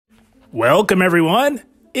Welcome everyone!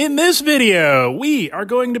 In this video, we are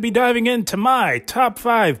going to be diving into my top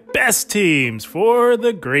 5 best teams for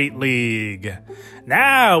the Great League.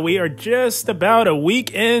 Now, we are just about a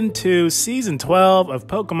week into Season 12 of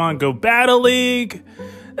Pokemon Go Battle League.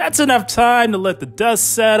 That's enough time to let the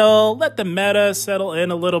dust settle, let the meta settle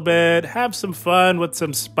in a little bit, have some fun with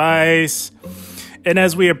some spice. And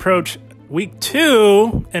as we approach week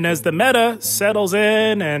 2, and as the meta settles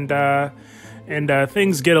in and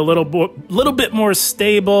things get a little bit more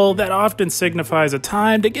stable, that often signifies a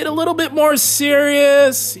time to get a little bit more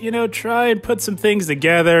serious, try and put some things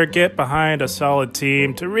together, get behind a solid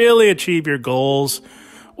team to really achieve your goals,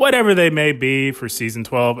 whatever they may be for Season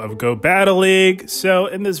 12 of Go Battle League. So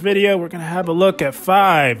in this video, we're going to have a look at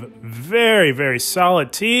 5 very, very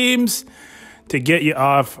solid teams to get you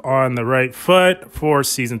off on the right foot for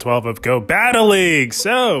Season 12 of Go Battle League.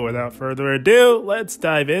 So, without further ado, let's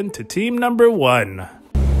dive into team number 1.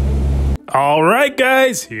 All right,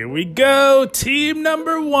 guys, here we go. Team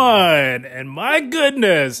number 1. And my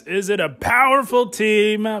goodness, is it a powerful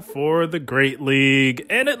team for the Great League.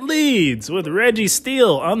 And it leads with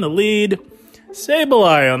Registeel on the lead,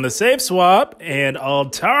 Sableye on the safe swap, and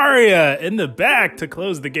Altaria in the back to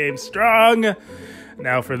close the game strong.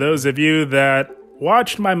 Now, for those of you that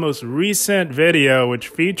watched my most recent video, which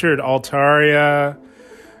featured Altaria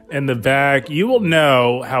in the back, you will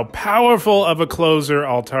know how powerful of a closer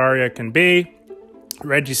Altaria can be.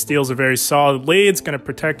 Registeel's a very solid lead. It's going to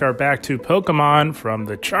protect our back 2 Pokemon from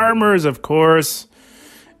the Charmers, of course.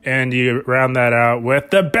 And you round that out with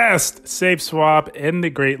the best safe swap in the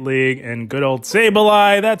Great League and good old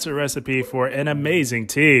Sableye. That's a recipe for an amazing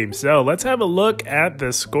team. So let's have a look at the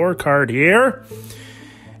scorecard here.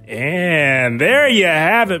 And there you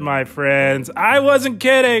have it, my friends. I wasn't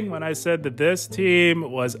kidding when I said that this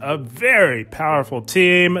team was a very powerful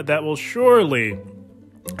team that will surely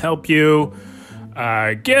help you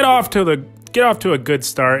get off to a good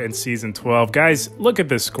start in Season 12. Guys, look at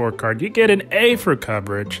this scorecard. You get an A for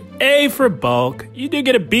coverage, A for bulk, you do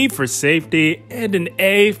get a B for safety, and an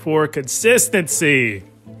A for consistency.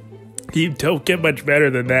 You don't get much better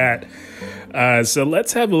than that. So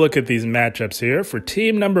let's have a look at these matchups here for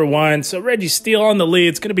team number 1. So Registeel on the lead.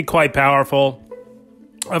 It's going to be quite powerful.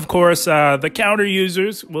 Of course, the counter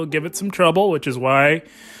users will give it some trouble, which is why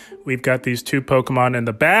we've got these 2 Pokemon in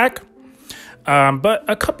the back. But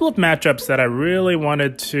a couple of matchups that I really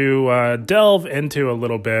wanted to delve into a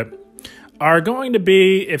little bit are going to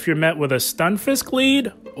be if you're met with a Stunfisk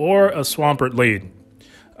lead or a Swampert lead.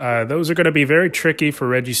 Those are going to be very tricky for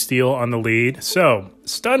Registeel on the lead. So,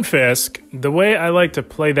 Stunfisk, the way I like to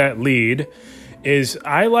play that lead is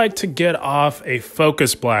I like to get off a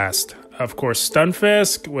Focus Blast. Of course,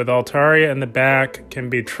 Stunfisk with Altaria in the back can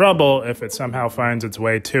be trouble if it somehow finds its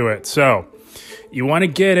way to it. So, you want to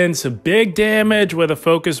get in some big damage with a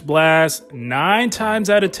Focus Blast. 9 times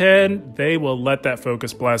out of 10, they will let that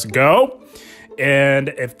Focus Blast go. And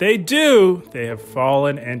if they do, they have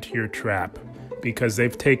fallen into your trap, because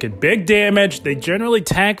they've taken big damage. They generally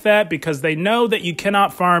tank that because they know that you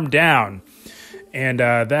cannot farm down. And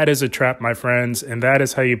that is a trap, my friends, and that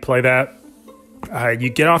is how you play that. You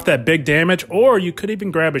get off that big damage, or you could even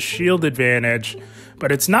grab a shield advantage,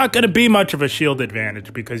 but it's not going to be much of a shield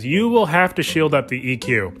advantage because you will have to shield up the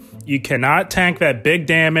EQ. You cannot tank that big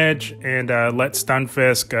damage and let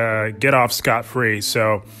Stunfisk get off scot-free.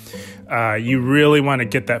 So you really want to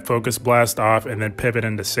get that Focus Blast off and then pivot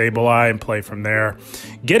into Sableye and play from there.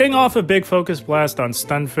 Getting off a big Focus Blast on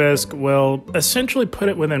Stunfisk will essentially put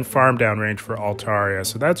it within farm down range for Altaria,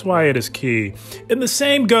 so that's why it is key. And the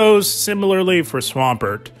same goes similarly for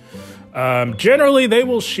Swampert. Generally, they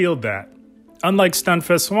will shield that. Unlike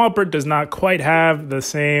Stunfisk, Swampert does not quite have the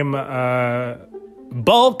same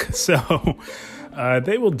bulk, so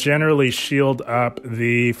they will generally shield up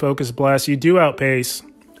the Focus Blast. You do outpace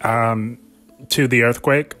to the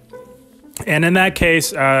Earthquake. And in that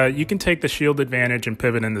case, you can take the shield advantage and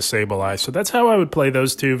pivot into Sableye. So that's how I would play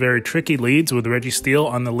those 2 very tricky leads with Registeel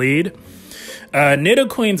on the lead.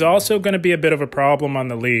 Nidoqueen's also going to be a bit of a problem on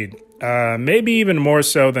the lead. Maybe even more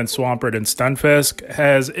so than Swampert and Stunfisk,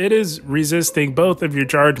 as it is resisting both of your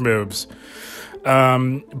charge moves.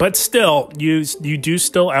 But still, you do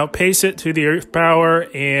still outpace it to the Earth Power,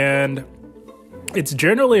 and it's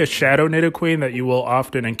generally a Shadow Nidoqueen that you will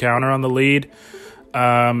often encounter on the lead.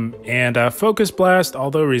 And Focus Blast,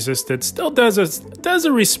 although resisted, still does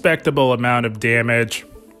a respectable amount of damage.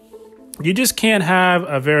 You just can't have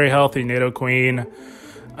a very healthy Nidoqueen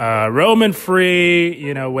roaming free,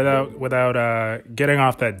 you know, without getting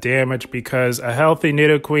off that damage, because a healthy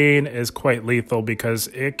Nidoqueen is quite lethal because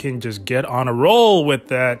it can just get on a roll with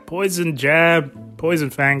that poison jab, poison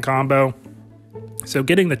fang combo. So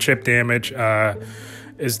getting the chip damage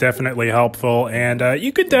is definitely helpful, and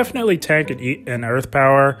you could definitely tank an Earth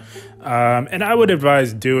Power, and I would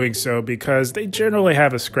advise doing so because they generally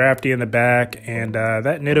have a Scrafty in the back, and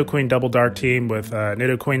that Nidoqueen Double Dark team with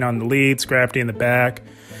Nidoqueen on the lead, Scrafty in the back,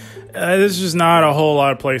 there's just not a whole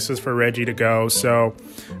lot of places for Reggie to go. So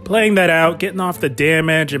playing that out, getting off the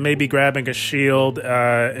damage, and maybe grabbing a shield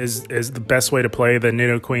is the best way to play the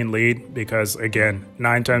Nidoqueen lead, because again,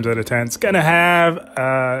 9 times out of 10 it's gonna have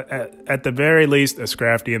at the very least a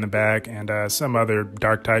Scrafty in the back and some other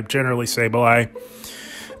dark type, generally Sableye.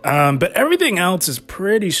 But everything else is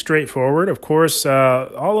pretty straightforward. Of course,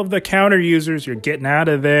 all of the counter users, you're getting out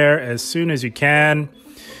of there as soon as you can.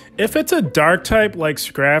 If it's a dark type like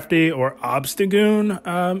Scrafty or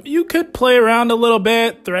Obstagoon, you could play around a little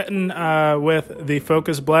bit, threaten with the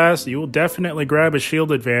Focus Blast. You will definitely grab a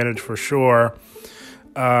shield advantage for sure.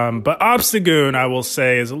 But Obstagoon, I will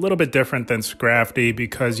say, is a little bit different than Scrafty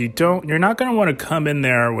because you're not going to want to come in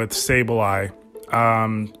there with Sableye.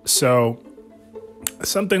 So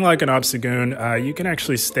something like an Obstagoon, you can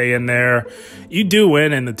actually stay in there. You do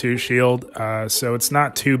win in the 2 shield, so it's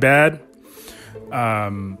not too bad.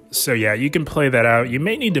 So yeah, you can play that out. You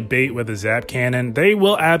may need to bait with a Zap Cannon. They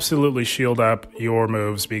will absolutely shield up your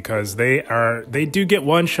moves because they do get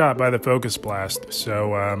one shot by the Focus Blast. So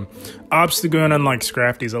Obstagoon, unlike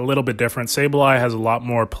Scrafty, is a little bit different. Sableye has a lot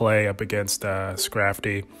more play up against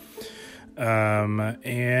Scrafty.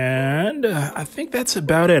 And I think that's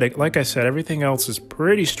about it. Like I said, everything else is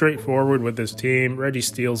pretty straightforward with this team.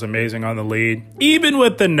 Registeel's amazing on the lead. Even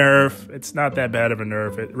with the nerf, it's not that bad of a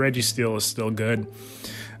nerf. Registeel is still good.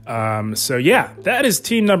 So yeah, that is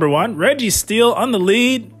team number 1. Registeel on the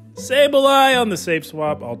lead. Sableye on the safe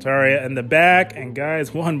swap, Altaria in the back. And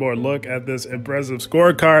guys, one more look at this impressive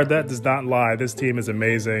scorecard. That does not lie. This team is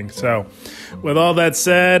amazing. So with all that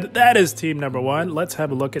said, that is team number 1. Let's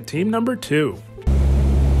have a look at team number 2.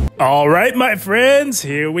 All right, my friends,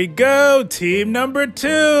 here we go. Team number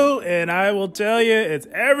 2. And I will tell you, it's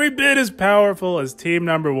every bit as powerful as team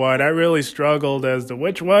number 1. I really struggled as to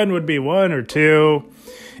which one would be 1 or 2.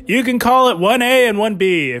 You can call it 1A and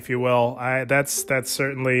 1B, if you will. That's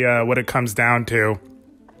certainly what it comes down to.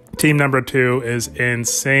 Team number 2 is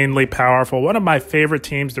insanely powerful. One of my favorite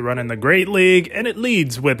teams to run in the Great League, and it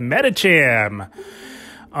leads with Medicham.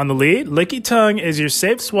 On the lead, Lickitung is your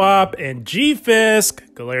safe swap, and G-Fisk,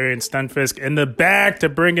 Galarian Stunfisk, in the back to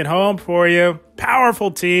bring it home for you. Powerful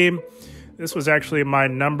team. This was actually my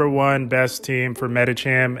number 1 best team for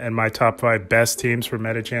Medicham and my top 5 best teams for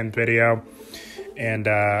Medicham video. And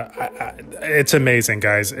it's amazing,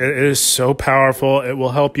 guys. It is so powerful. It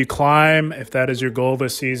will help you climb, if that is your goal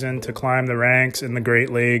this season, to climb the ranks in the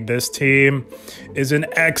Great League. This team is an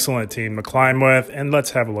excellent team to climb with. And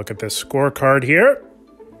let's have a look at this scorecard here.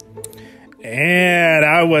 And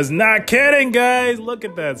I was not kidding, guys. Look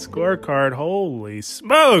at that scorecard. Holy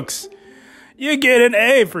smokes. You get an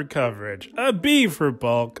A for coverage, a B for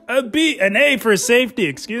bulk, an A for safety,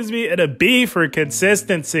 and a B for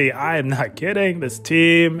consistency. I am not kidding. This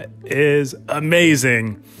team is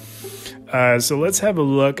amazing. So let's have a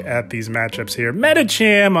look at these matchups here.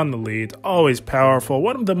 Medicham on the lead, always powerful.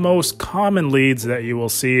 One of the most common leads that you will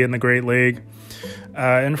see in the Great League.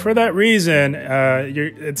 And for that reason,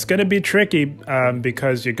 it's going to be tricky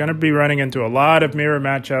because you're going to be running into a lot of mirror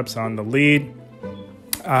matchups on the lead.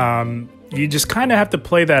 You just kind of have to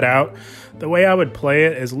play that out. The way I would play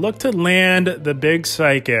it is look to land the big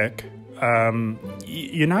Psychic.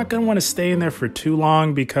 You're not going to want to stay in there for too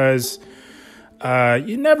long because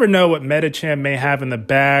you never know what Medicham may have in the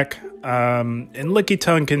back. And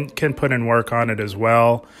Lickitung can put in work on it as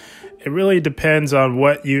well. It really depends on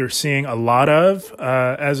what you're seeing a lot of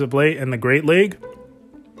as of late in the Great League.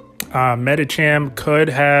 Medicham could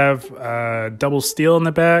have double steel in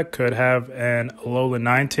the back, could have an Alolan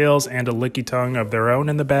Ninetales and a Lickitung of their own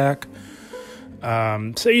in the back.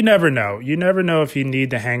 So you never know. You never know if you need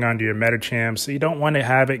to hang on to your Medicham, so you don't want to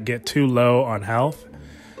have it get too low on health.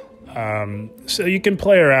 So you can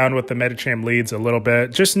play around with the Medicham leads a little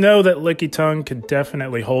bit. Just know that Lickitung can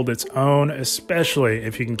definitely hold its own, especially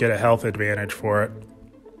if you can get a health advantage for it.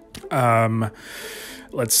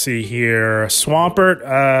 Let's see here. Swampert,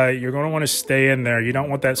 you're going to want to stay in there. You don't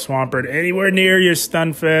want that Swampert anywhere near your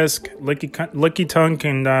Stunfisk. Lickitung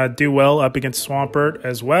can do well up against Swampert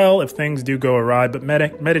as well if things do go awry, but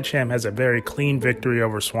Medicham has a very clean victory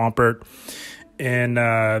over Swampert in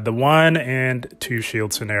the 1 and 2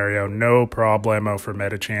 shield scenario. No problemo for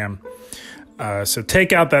Medicham. So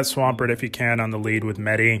take out that Swampert if you can on the lead with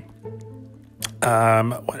Medi.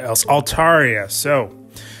 What else? Altaria. So,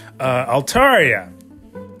 Altaria.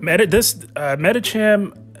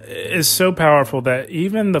 Medicham is so powerful that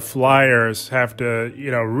even the Flyers have to,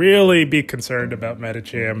 really be concerned about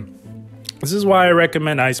Medicham. This is why I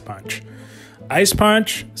recommend Ice Punch. Ice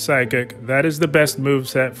Punch, Psychic, that is the best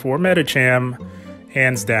moveset for Medicham,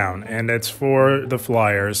 hands down, and it's for the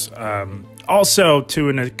Flyers. Also, to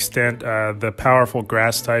an extent, the powerful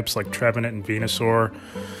grass types like Trevenant and Venusaur.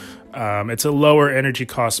 It's a lower energy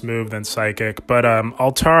cost move than Psychic, but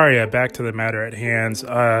Altaria, back to the matter at hand.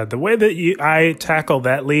 The way that I tackle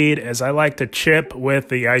that lead is I like to chip with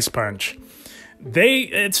the Ice Punch.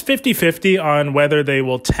 It's 50-50 on whether they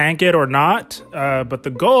will tank it or not, but the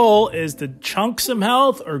goal is to chunk some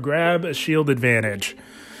health or grab a shield advantage.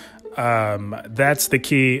 That's the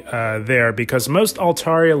key there, because most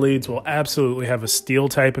Altaria leads will absolutely have a Steel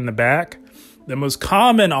type in the back. The most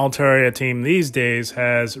common Altaria team these days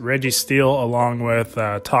has Registeel along with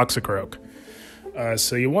Toxicroak.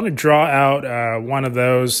 So you want to draw out one of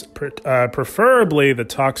those, preferably the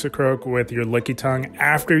Toxicroak with your Lickitung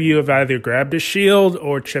after you have either grabbed a shield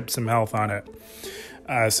or chipped some health on it.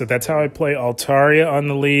 So that's how I play Altaria on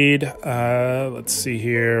the lead. Let's see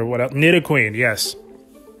here. What else? Nidoqueen, yes.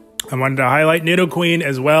 I wanted to highlight Nidoqueen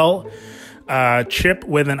as well. Chip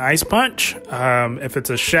with an Ice Punch. If it's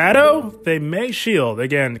a Shadow, they may shield.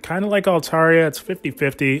 Again, kind of like Altaria, it's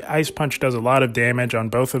 50-50. Ice Punch does a lot of damage on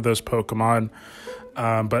both of those Pokemon.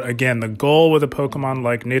 But again, the goal with a Pokemon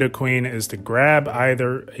like Nidoqueen is to grab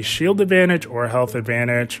either a shield advantage or a health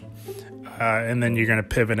advantage. And then you're going to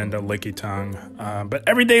pivot into Lickitung. But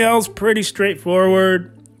everything else, pretty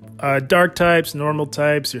straightforward. Dark types, normal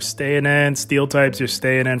types, you're staying in. Steel types, you're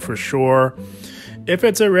staying in for sure. If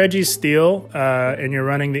it's a Registeel and you're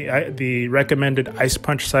running the recommended Ice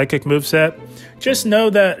Punch Psychic moveset, just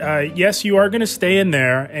know that, yes, you are going to stay in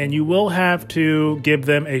there, and you will have to give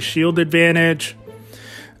them a shield advantage,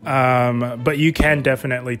 but you can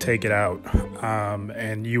definitely take it out,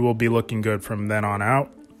 and you will be looking good from then on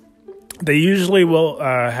out. They usually will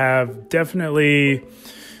have definitely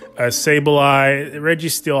a Sableye.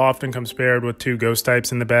 Registeel often comes paired with 2 ghost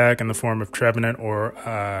types in the back in the form of Trevenant or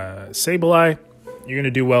Sableye. You're going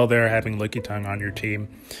to do well there having Lickitung on your team.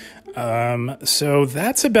 So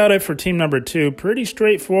that's about it for team number 2. Pretty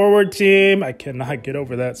straightforward team. I cannot get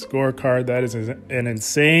over that scorecard. That is an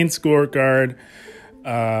insane scorecard.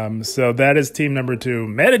 So that is team number 2.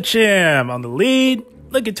 Medicham on the lead,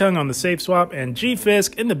 Lickitung on the safe swap, and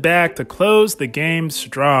G-Fisk in the back to close the game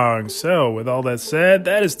strong. So with all that said,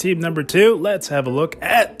 that is team number 2. Let's have a look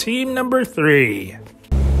at team number 3.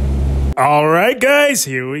 All right, guys,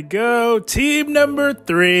 here we go. Team number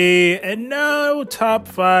 3, and no top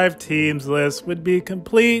 5 teams list would be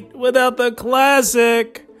complete without the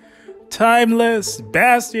classic, timeless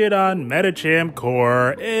Bastiodon Medicham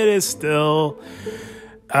core. It is still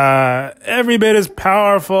every bit as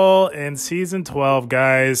powerful in Season 12,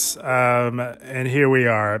 guys. And here we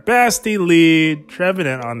are. Basti lead,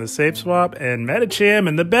 Trevenant on the safe swap, and Medicham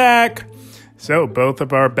in the back. So both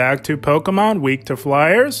of our back 2 Pokemon, weak to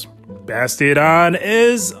Flyers. Bastiodon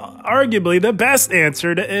is arguably the best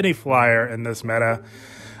answer to any Flyer in this meta.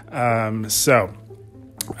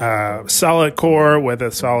 Solid core with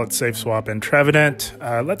a solid safe swap in Trevenant.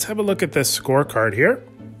 Let's have a look at this scorecard here.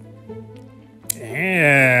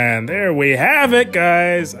 And there we have it,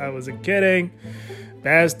 guys. I wasn't kidding.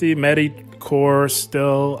 Basti, Medi core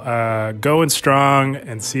still going strong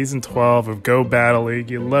in Season 12 of Go Battle League.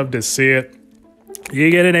 You love to see it. You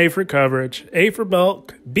get an A for coverage, A for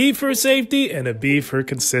bulk, B for safety, and a B for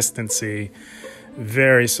consistency.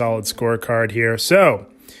 Very solid scorecard here. So,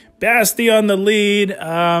 Basti on the lead.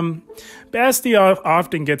 Basti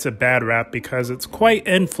often gets a bad rap because it's quite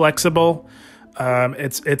inflexible.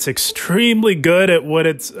 It's extremely good at what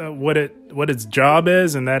its job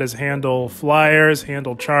is, and that is handle Flyers,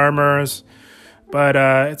 handle Charmers. But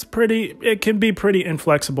it can be pretty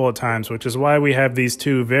inflexible at times, which is why we have these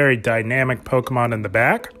 2 very dynamic Pokemon in the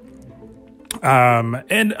back.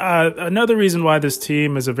 Another reason why this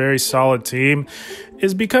team is a very solid team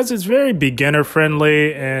is because it's very beginner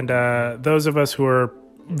friendly, and those of us who are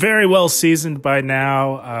very well seasoned by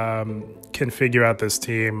now can figure out this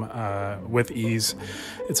team with ease.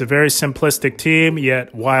 It's a very simplistic team,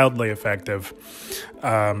 yet wildly effective.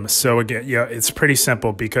 So again, it's pretty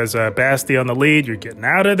simple because Basti on the lead, you're getting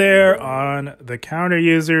out of there on the counter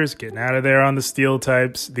users, getting out of there on the steel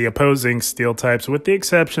types, the opposing steel types, with the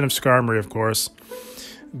exception of Skarmory, of course.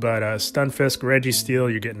 But Stunfisk, Registeel,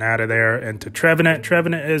 you're getting out of there. And to Trevenant.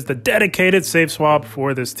 Trevenant is the dedicated safe swap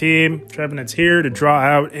for this team. Trevenant's here to draw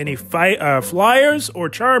out any flyers or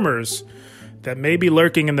charmers that may be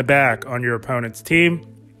lurking in the back on your opponent's team.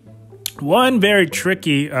 One very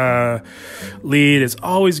tricky lead is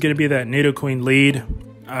always going to be that Nidoqueen lead.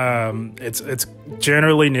 It's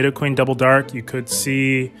generally Nidoqueen Double Dark. You could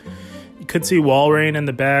see Walrein in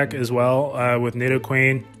the back as well with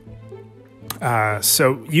Nidoqueen.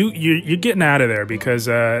 So you're getting out of there because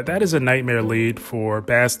that is a nightmare lead for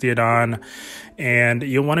Bastiodon, and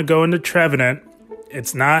you want to go into Trevenant.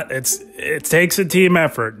 It takes a team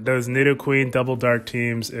effort. Those Nidoqueen Double Dark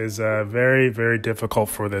teams is very, very difficult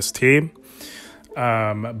for this team.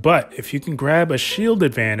 But if you can grab a shield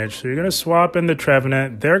advantage, so you're going to swap into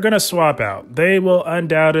Trevenant, they're going to swap out. They will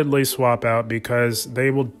undoubtedly swap out because they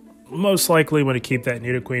will most likely want to keep that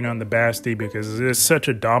Nidoqueen on the Basti because it is such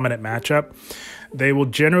a dominant matchup. They will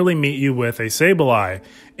generally meet you with a Sableye.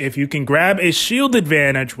 If you can grab a shield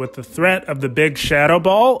advantage with the threat of the big Shadow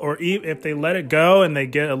Ball, or if they let it go and they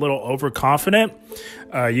get a little overconfident,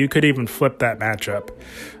 you could even flip that matchup.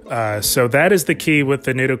 So that is the key with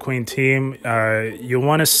the Nidoqueen team. You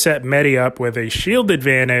want to set Medi up with a shield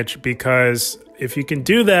advantage because if you can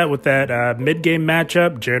do that with that mid-game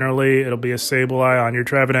matchup, generally it'll be a Sableye on your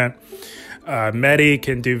Trevenant. Medi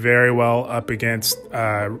can do very well up against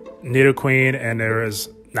Nidoqueen, and there is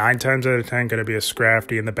 9 times out of 10 going to be a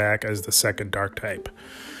Scrafty in the back as the second Dark type.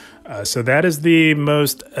 So that is the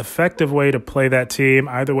most effective way to play that team.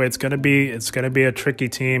 Either way, it's going to be a tricky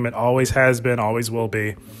team. It always has been, always will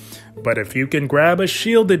be. But if you can grab a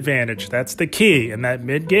shield advantage, that's the key. In that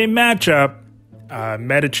mid-game matchup,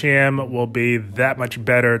 Medicham will be that much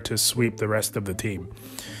better to sweep the rest of the team.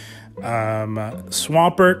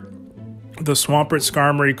 Swampert. The Swampert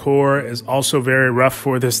Skarmory core is also very rough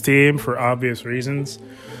for this team for obvious reasons.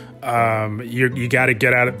 You got to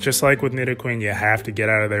get out of, just like with Nidoqueen, you have to get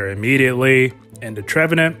out of there immediately. Into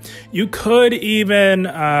Trevenant, you could even,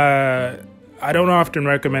 I don't often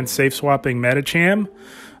recommend safe swapping Medicham,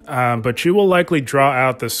 but you will likely draw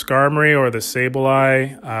out the Skarmory or the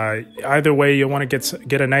Sableye. Either way, you want to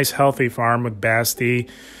get a nice healthy farm with Basti.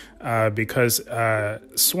 Because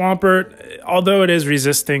Swampert, although it is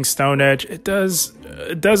resisting Stone Edge, it does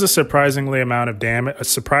a surprising amount of damage. A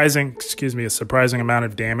surprising amount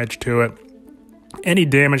of damage to it. Any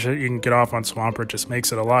damage that you can get off on Swampert just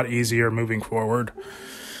makes it a lot easier moving forward.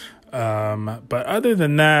 But other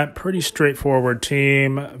than that, pretty straightforward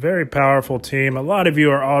team, very powerful team. A lot of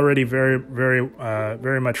you are already very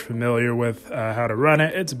much familiar with how to run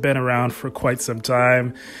it. It's been around for quite some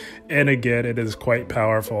time. And again, it is quite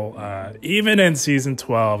powerful, even in Season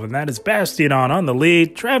 12. And that is Bastiodon on the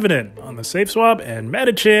lead, Trevenant on the safe swap, and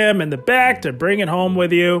Medicham in the back to bring it home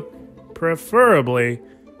with you, preferably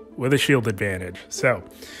with a shield advantage. So,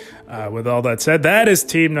 with all that said, that is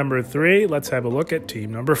team number 3. Let's have a look at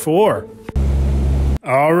team number 4.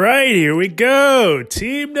 All right, here we go.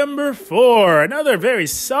 Team number 4, another very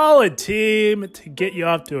solid team to get you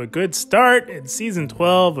off to a good start in Season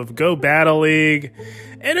 12 of Go Battle League.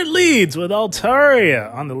 And it leads with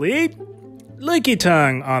Altaria on the lead,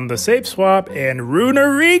 Lickitung on the safe swap, and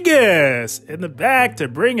Runerigus in the back to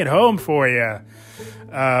bring it home for you.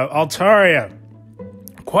 Altaria,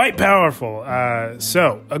 quite powerful.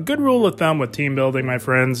 So a good rule of thumb with team building, my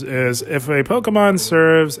friends, is if a Pokemon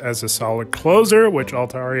serves as a solid closer, which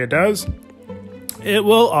Altaria does, it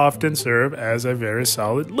will often serve as a very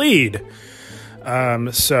solid lead.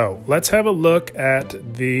 So let's have a look at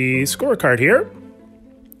the scorecard here.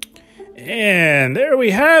 And there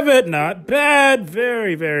we have it. Not bad.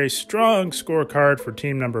 Very, very strong scorecard for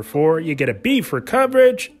team number 4. You get a B for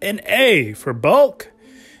coverage, an A for bulk,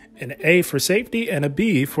 an A for safety, and a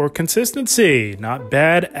B for consistency. Not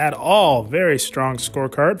bad at all. Very strong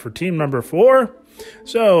scorecard for team number 4.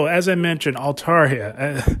 So, as I mentioned,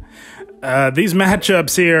 Altaria. These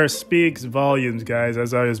matchups here speaks volumes, guys.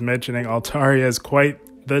 As I was mentioning, Altaria is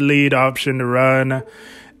quite the lead option to run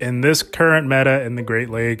in this current meta in the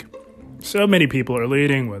Great League. So many people are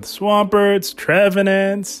leading with Swamperts,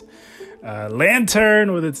 Trevenants.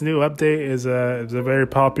 Lantern with its new update is a very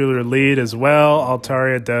popular lead as well.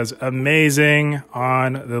 Altaria does amazing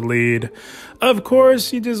on the lead. Of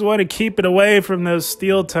course, you just want to keep it away from those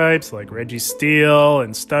steel types like Registeel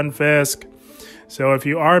and Stunfisk. So if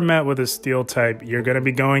you are met with a steel type, you're going to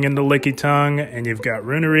be going into Lickitung, and you've got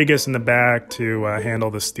Runerigus in the back to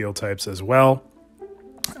handle the steel types as well.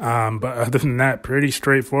 But other than that, pretty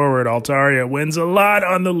straightforward. Altaria wins a lot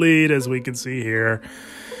on the lead, as we can see here.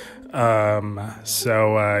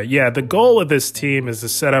 Yeah, the goal of this team is to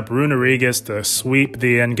set up Runerigus to sweep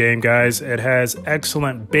the endgame, guys. It has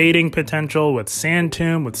excellent baiting potential with Sand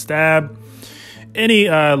Tomb, with Stab. Any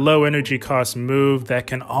low energy cost move that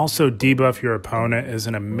can also debuff your opponent is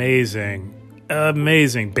an amazing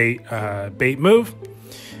bait move.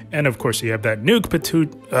 And of course, you have that nuke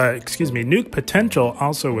potential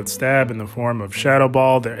also with Stab in the form of Shadow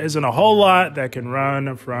Ball. There isn't a whole lot that can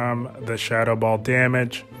run from the Shadow Ball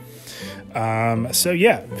damage.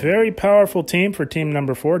 Yeah, very powerful team for team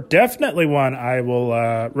number 4. Definitely one I will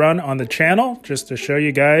run on the channel just to show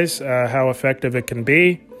you guys how effective it can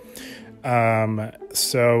be. Yeah,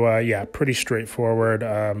 pretty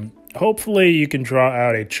straightforward. Hopefully you can draw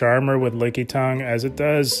out a Charmer with Licky Tongue, as it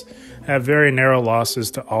does have very narrow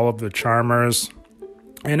losses to all of the Charmers.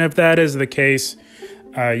 And if that is the case,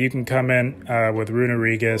 you can come in with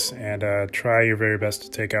Runerigus and try your very best to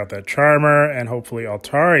take out that Charmer, and hopefully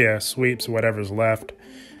Altaria sweeps whatever's left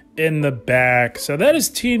in the back. So that is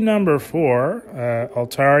team number 4.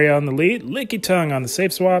 Altaria on the lead, Licky Tongue on the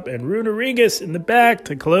safe swap, and Runerigus in the back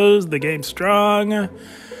to close the game strong.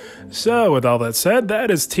 So with all that said, that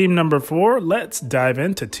is team number 4. Let's dive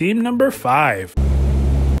into team number 5.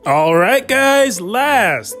 All right, guys,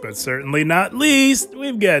 last but certainly not least,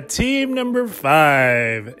 we've got team number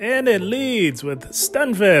 5, and it leads with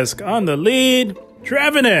Stunfisk on the lead.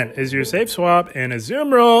 Trevenant is your safe swap, and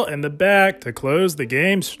Azumarill in the back to close the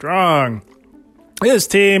game strong. This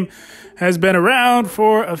team has been around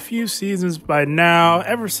for a few seasons by now,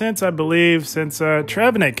 ever since, I believe, since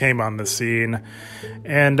Trevenant came on the scene,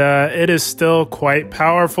 and it is still quite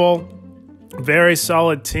powerful. Very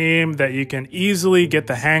solid team that you can easily get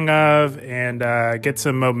the hang of and get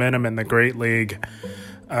some momentum in the Great League.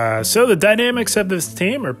 So the dynamics of this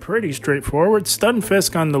team are pretty straightforward.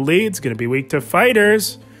 Stunfisk on the lead is going to be weak to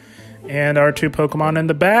fighters, and our 2 Pokemon in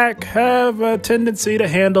the back have a tendency to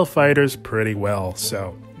handle fighters pretty well.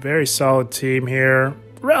 So very solid team here.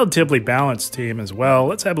 Relatively balanced team as well.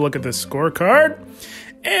 Let's have a look at this scorecard.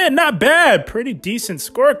 And not bad, pretty decent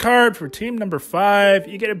scorecard for team number 5.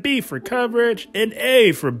 You get a B for coverage, an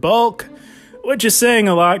A for bulk, which is saying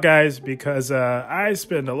a lot, guys, because I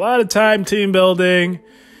spend a lot of time team building,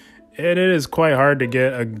 and it is quite hard to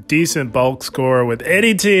get a decent bulk score with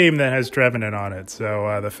any team that has Trevenant on it.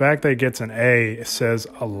 So the fact that it gets an A says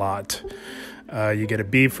a lot. You get a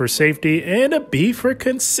B for safety and a B for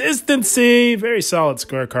consistency. Very solid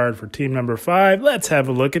scorecard for team number 5. Let's have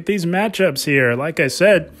a look at these matchups here. Like I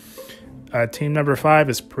said, team number 5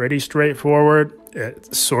 is pretty straightforward.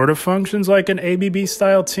 It sort of functions like an ABB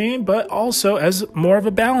style team, but also as more of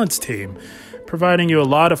a balanced team, providing you a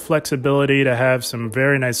lot of flexibility to have some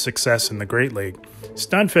very nice success in the Great League.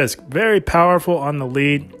 Stunfisk, very powerful on the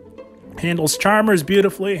lead. Handles Charmers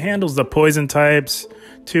beautifully, handles the poison types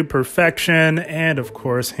to perfection, and of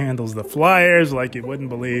course handles the flyers like you wouldn't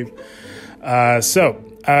believe.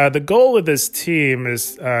 The goal of this team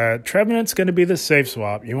is Trevenant's going to be the safe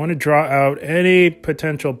swap. You want to draw out any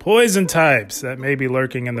potential poison types that may be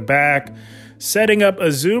lurking in the back, setting up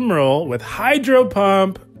Azumarill with Hydro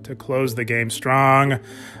Pump to close the game strong.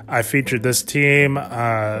 I featured this team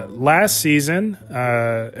last season,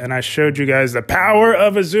 and I showed you guys the power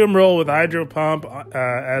of Azumarill with Hydro Pump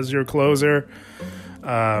as your closer.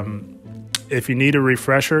 If you need a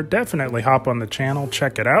refresher, definitely hop on the channel,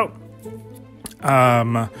 check it out.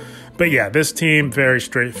 But yeah, this team, very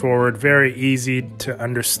straightforward, very easy to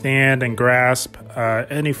understand and grasp.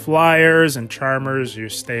 Any flyers and charmers, you're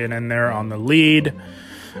staying in there on the lead.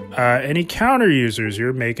 Any counter users,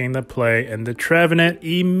 you're making the play in the Trevenant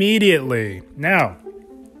immediately. Now,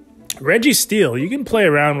 Registeel, you can play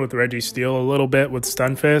around with Registeel a little bit with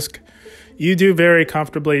Stunfisk. You do very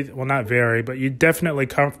comfortably, well, not very, but you definitely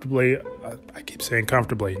comfortably, I keep saying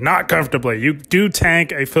comfortably, not comfortably. You do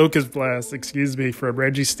tank a Focus Blast, excuse me, for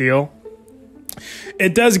Registeel.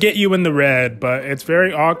 It does get you in the red, but it's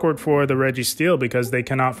very awkward for the Registeel because they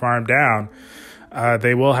cannot farm down.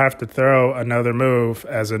 They will have to throw another move,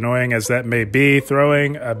 as annoying as that may be.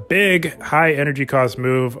 Throwing a big, high energy cost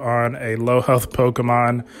move on a low health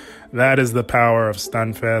Pokemon, that is the power of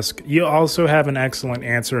Stunfisk. You also have an excellent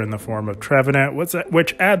answer in the form of Trevenant,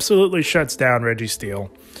 which absolutely shuts down Registeel.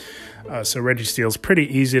 So Registeel's pretty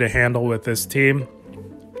easy to handle with this team.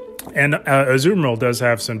 And Azumarill does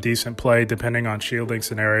have some decent play depending on shielding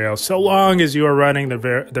scenario, so long as you are running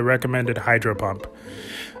the recommended Hydro Pump.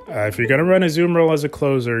 If you're going to run Azumarill as a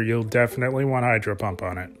closer, you'll definitely want Hydro Pump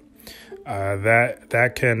on it.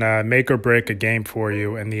 That can make or break a game for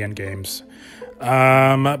you in the end games.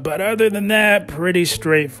 But other than that, pretty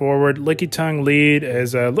straightforward. Licky Tongue lead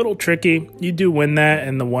is a little tricky. You do win that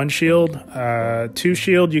in the 1 shield. 2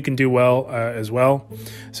 shield, you can do well as well.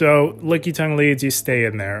 So Licky Tongue leads, you stay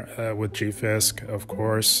in there with G-Fisk, of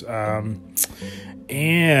course.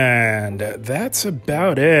 And that's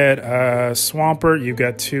about it. Swampert, you've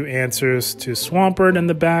got 2 answers to Swampert in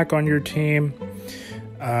the back on your team.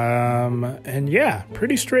 And yeah,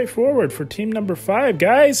 pretty straightforward for team number 5,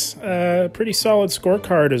 guys. Pretty solid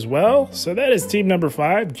scorecard as well. So that is team number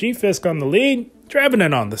 5. G-Fisk on the lead,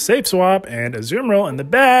 Trevenant on the safe swap, and Azumarill in the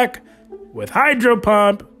back with Hydro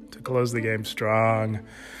Pump to close the game strong.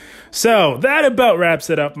 So that about wraps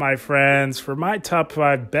it up, my friends, for my top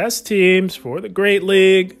 5 best teams for the Great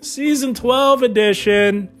League Season 12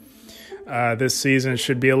 edition. This season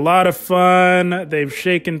should be a lot of fun. They've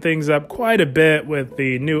shaken things up quite a bit with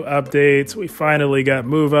the new updates. We finally got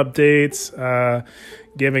move updates,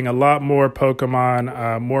 giving a lot more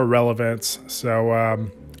Pokemon more relevance. So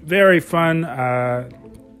very fun.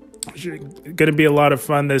 Going to be a lot of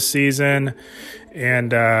fun this season.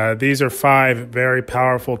 And these are 5 very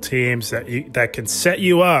powerful teams that can set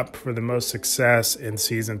you up for the most success in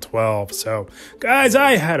Season 12. So, guys,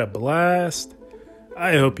 I had a blast.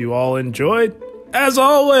 I hope you all enjoyed. As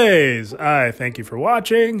always, I thank you for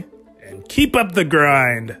watching, and keep up the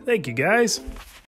grind. Thank you, guys.